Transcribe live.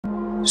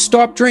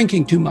Stop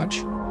drinking too much.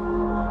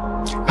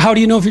 How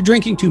do you know if you're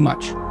drinking too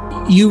much?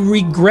 You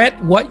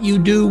regret what you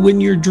do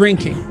when you're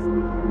drinking.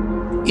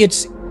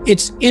 It's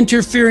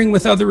interfering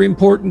with other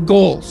important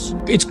goals.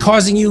 It's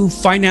causing you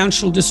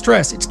financial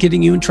distress. It's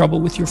getting you in trouble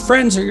with your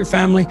friends or your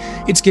family.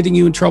 It's getting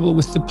you in trouble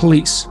with the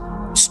police.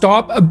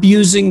 Stop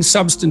abusing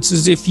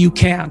substances if you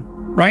can,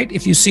 right?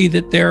 If you see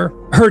that they're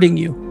hurting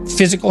you.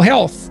 Physical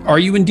health. Are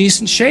you in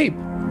decent shape?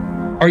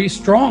 Are you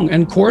strong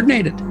and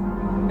coordinated?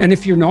 And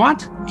if you're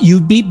not,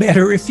 you'd be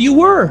better if you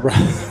were.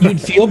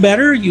 You'd feel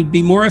better. You'd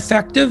be more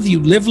effective.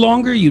 You'd live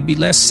longer. You'd be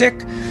less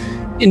sick.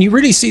 And you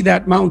really see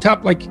that mount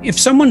up. Like if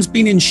someone's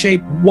been in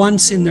shape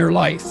once in their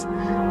life,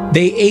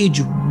 they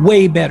age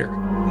way better.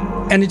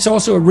 And it's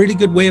also a really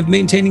good way of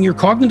maintaining your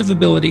cognitive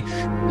ability.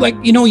 Like,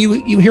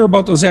 you hear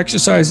about those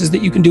exercises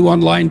that you can do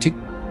online to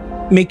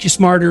make you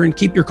smarter and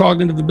keep your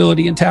cognitive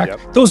ability intact.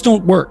 Yep. Those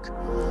don't work.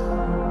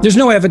 There's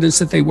no evidence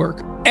that they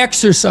work.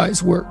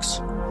 Exercise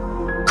works.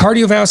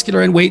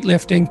 Cardiovascular and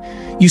weightlifting,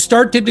 you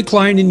start to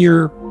decline in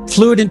your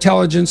fluid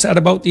intelligence at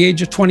about the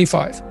age of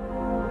 25.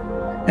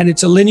 And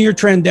it's a linear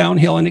trend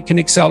downhill, and it can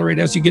accelerate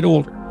as you get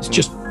older. It's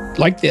just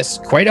like this,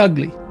 quite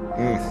ugly.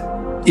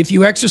 If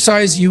you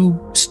exercise, you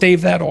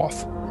stave that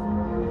off.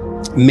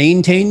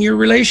 Maintain your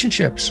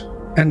relationships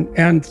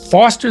and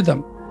foster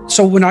them.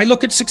 So when I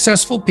look at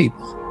successful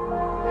people,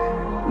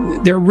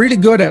 they're really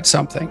good at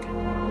something.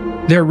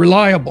 They're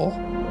reliable,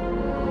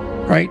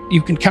 right?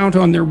 You can count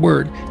on their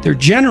word. They're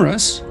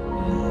generous,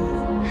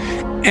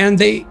 and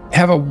they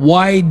have a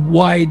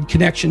wide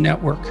connection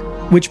network,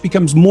 which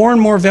becomes more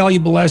and more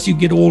valuable as you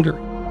get older.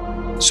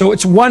 So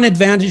it's one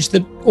advantage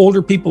that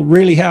older people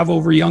really have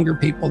over younger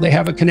people. They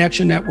have a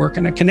connection network,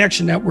 and a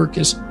connection network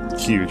is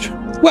huge.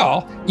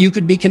 Well, you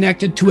could be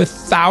connected to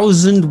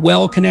 1,000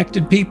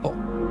 well-connected people.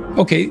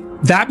 Okay,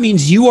 that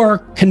means you are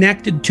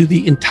connected to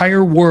the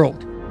entire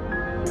world.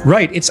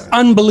 Right, it's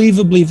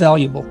unbelievably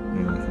valuable.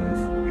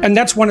 And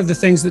that's one of the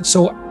things that's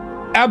so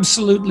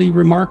absolutely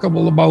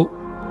remarkable about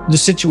the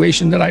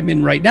situation that I'm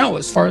in right now.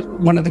 As far as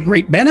one of the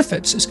great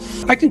benefits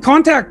is I can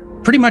contact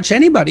pretty much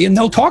anybody and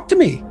they'll talk to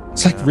me.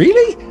 It's like,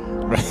 really?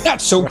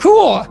 That's so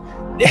cool.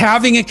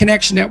 Having a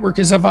connection network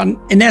is of an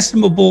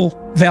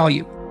inestimable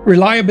value.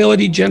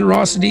 Reliability,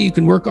 generosity, you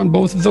can work on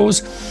both of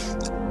those.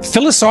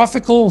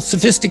 Philosophical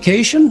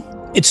sophistication,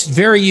 it's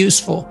very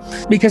useful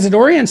because it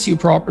orients you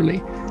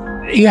properly.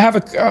 You have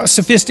a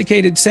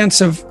sophisticated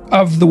sense of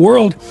the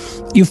world.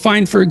 You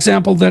find, for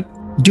example, that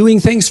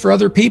doing things for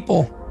other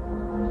people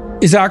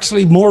is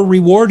actually more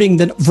rewarding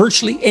than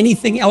virtually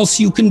anything else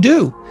you can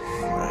do.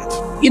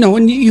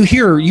 And you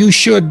hear you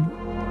should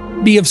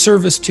be of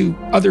service to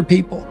other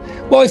people.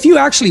 Well, if you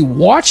actually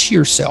watch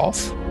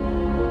yourself,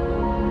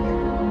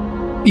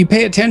 you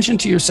pay attention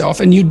to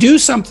yourself and you do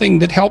something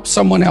that helps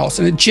someone else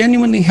and it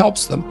genuinely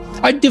helps them,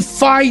 I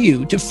defy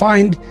you to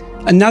find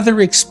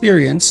another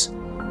experience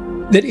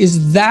that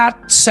is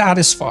that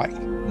satisfying.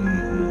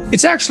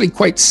 It's actually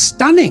quite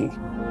stunning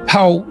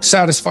how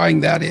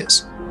satisfying that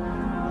is.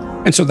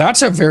 And so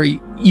that's a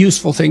very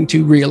useful thing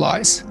to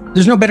realize.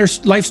 There's no better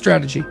life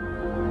strategy.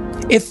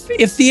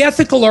 If the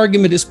ethical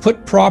argument is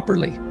put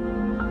properly,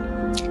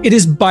 it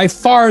is by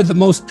far the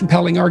most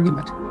compelling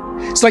argument.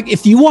 It's like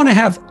if you want to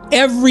have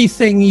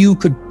everything you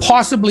could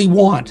possibly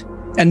want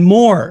and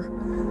more,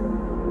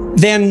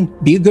 then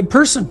be a good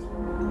person.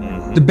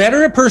 The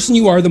better a person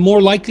you are, the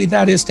more likely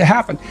that is to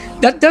happen.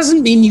 That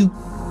doesn't mean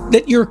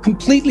that you're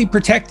completely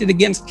protected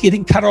against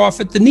getting cut off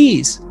at the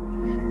knees.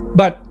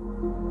 But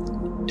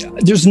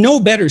there's no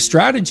better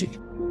strategy.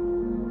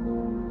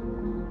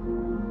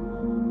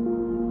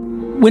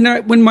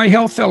 When my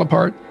health fell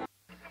apart,